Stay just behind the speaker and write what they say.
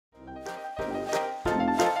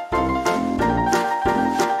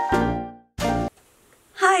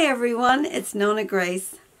Hi everyone, it's Nonna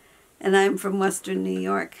Grace, and I'm from Western New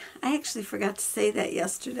York. I actually forgot to say that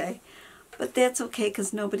yesterday, but that's okay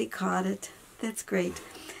because nobody caught it. That's great.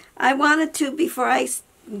 I wanted to, before I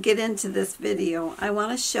get into this video, I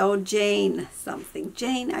want to show Jane something.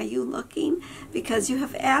 Jane, are you looking? Because you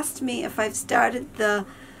have asked me if I've started the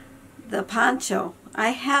poncho. I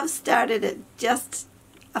have started it just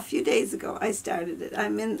a few days ago. I started it.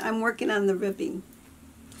 I'm working on the ribbing.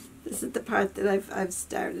 This is the part that I've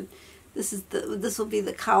started. This will be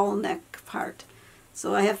the cowl neck part.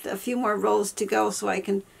 So I have a few more rows to go so I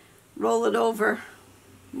can roll it over,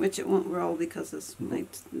 which it won't roll because it's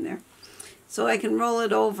nice in there. So I can roll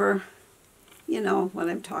it over, you know what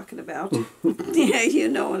I'm talking about. Yeah, you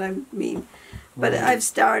know what I mean. But I've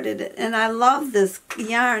started it, and I love this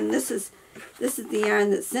yarn. This is the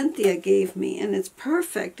yarn that Cynthia gave me, and it's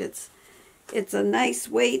perfect. It's a nice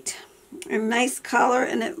weight, a nice color,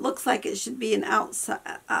 and it looks like it should be an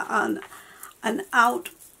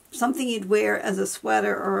something you'd wear as a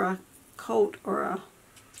sweater or a coat or a.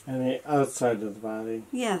 And the outside of the body.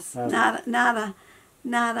 Yes, not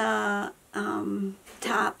a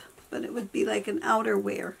top, but it would be like an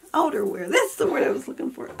outerwear. Outerwear. That's the word I was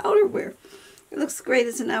looking for. Outerwear. It looks great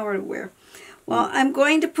as an outerwear. Well, I'm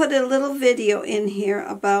going to put a little video in here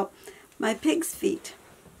about my pig's feet.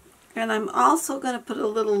 And I'm also going to put a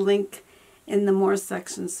little link in the more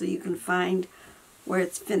section so you can find where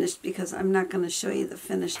it's finished, because I'm not going to show you the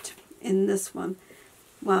finished in this one.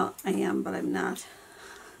 Well, I am, but I'm not.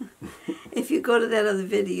 If you go to that other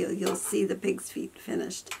video, you'll see the pig's feet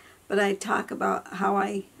finished. But I talk about how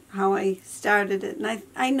I started it. And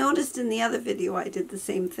I noticed in the other video I did the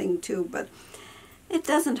same thing too, but it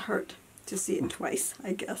doesn't hurt to see it twice,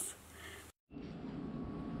 I guess.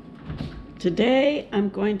 Today I'm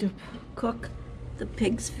going to cook the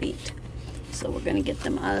pig's feet. So we're going to get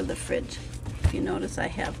them out of the fridge. If you notice, I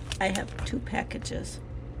have 2 packages.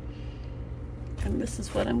 And this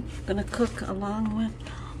is what I'm going to cook along with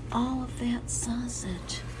all of that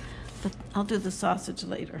sausage. But I'll do the sausage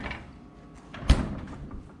later.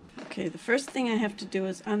 Okay, the first thing I have to do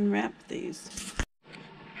is unwrap these.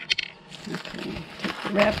 Okay, take the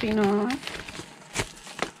wrapping off.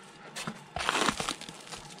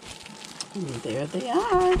 And there they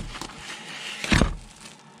are.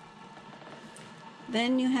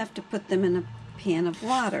 Then you have to put them in a pan of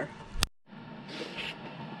water.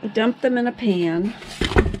 Dump them in a pan.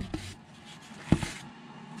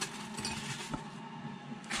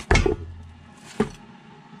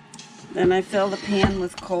 Then I fill the pan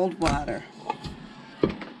with cold water.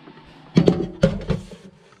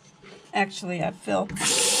 Actually, I fill it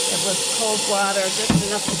with cold water, just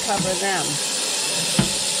enough to cover them.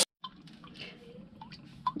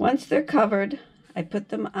 Once they're covered, I put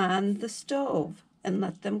them on the stove and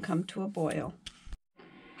let them come to a boil.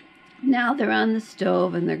 Now they're on the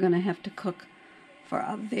stove and they're going to have to cook for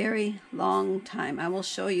a very long time. I will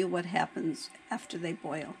show you what happens after they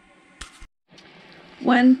boil.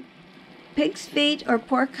 When pig's feet or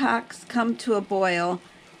pork hocks come to a boil,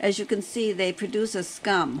 as you can see, they produce a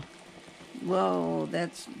scum. Whoa,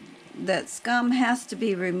 that scum has to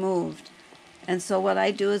be removed. And so what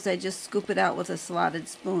I do is I just scoop it out with a slotted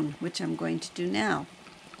spoon, which I'm going to do now.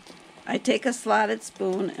 I take a slotted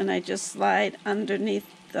spoon and I just slide underneath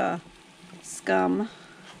the scum,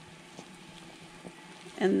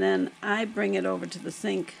 and then I bring it over to the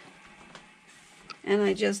sink and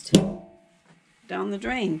I just down the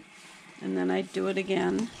drain, and then I do it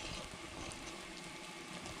again.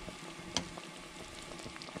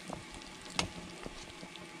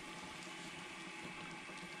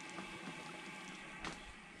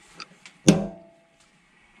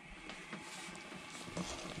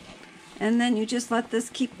 And then you just let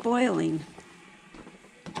this keep boiling.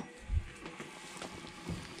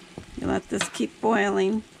 You let this keep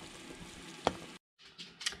boiling.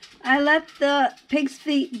 I let the pig's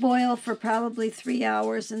feet boil for probably 3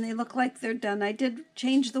 hours, and they look like they're done. I did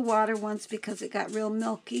change the water once because it got real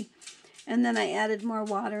milky, and then I added more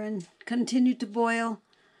water and continued to boil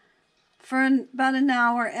for about an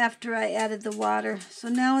hour after I added the water. So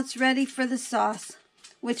now it's ready for the sauce,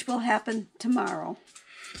 which will happen tomorrow.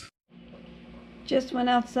 Just went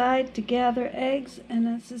outside to gather eggs, and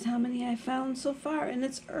this is how many I found so far, and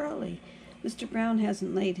it's early. Mr. Brown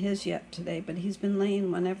hasn't laid his yet today, but he's been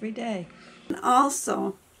laying one every day. And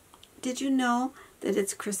also, did you know that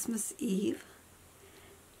it's Christmas Eve?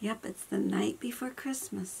 Yep, it's the night before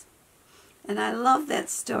Christmas. And I love that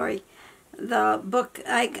story. The book,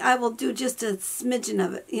 I will do just a smidgen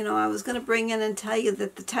of it. You know, I was going to bring in and tell you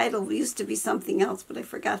that the title used to be something else, but I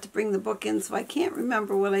forgot to bring the book in, so I can't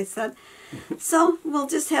remember what I said. So we'll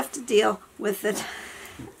just have to deal with it.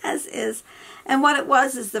 as is. And what it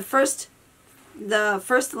was is the first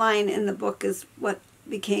line in the book is what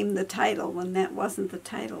became the title, when that wasn't the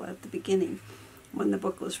title at the beginning, when the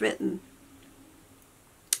book was written,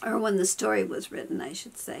 or when the story was written, I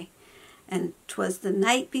should say. And 'twas the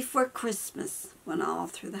night before Christmas, when all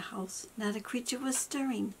through the house not a creature was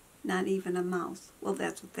stirring, not even a mouse. Well,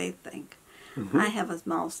 that's what they think. I have a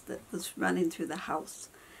mouse that was running through the house,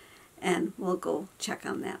 and we'll go check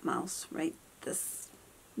on that mouse right this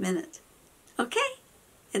minute. Okay?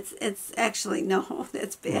 It's actually, no,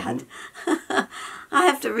 that's bad. I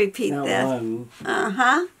have to repeat Not that. one.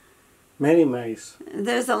 Uh-huh. Many mice.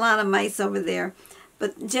 There's a lot of mice over there.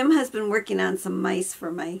 But Jim has been working on some mice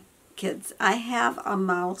for my kids. I have a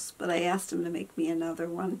mouse, but I asked him to make me another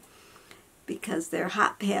one because they're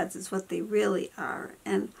hot pads is what they really are.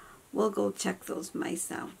 And we'll go check those mice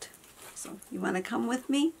out. So you want to come with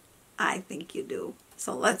me? I think you do.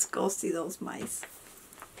 So let's go see those mice.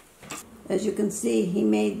 As you can see, he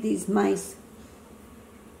made these mice.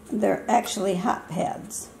 They're actually hot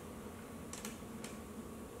pads.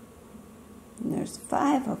 And there's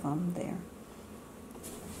 5 of them there.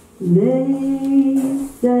 They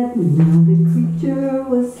said not a creature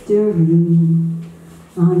was stirring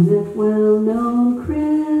on that well-known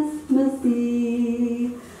Christmas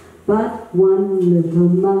Eve, but one little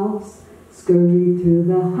mouse scurried through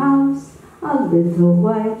the house, a little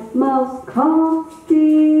white mouse called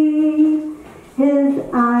Steve. His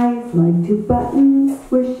eyes like 2 buttons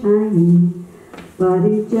were shining, but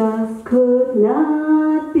he just could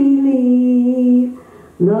not believe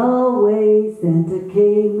the way Santa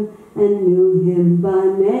came and knew him by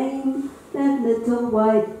name, that little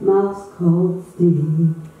white mouse called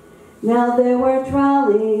Steve. Now there were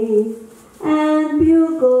trolleys and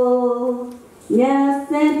bugles, yes,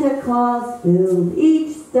 Santa Claus filled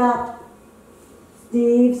each stop.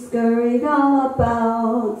 Steve scurried all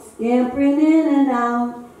about, scampering in and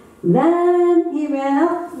out. Then he ran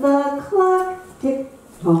up the clock,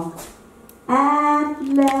 tick-tock. At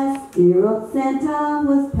last, dear old Santa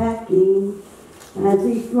was packing as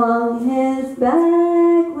he flung his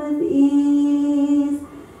bag with ease.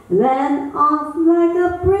 Then off like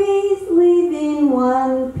a breeze, leaving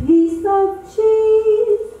 1 piece of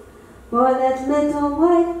cheese for that little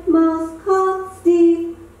white mouse called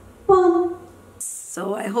Steve. Bump.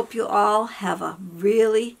 So I hope you all have a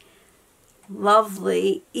really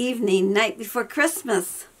lovely evening, night before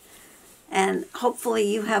Christmas. And hopefully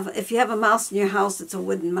you have, if you have a mouse in your house, it's a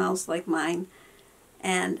wooden mouse like mine.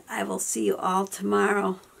 And I will see you all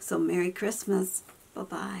tomorrow. So Merry Christmas.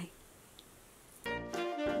 Bye-bye.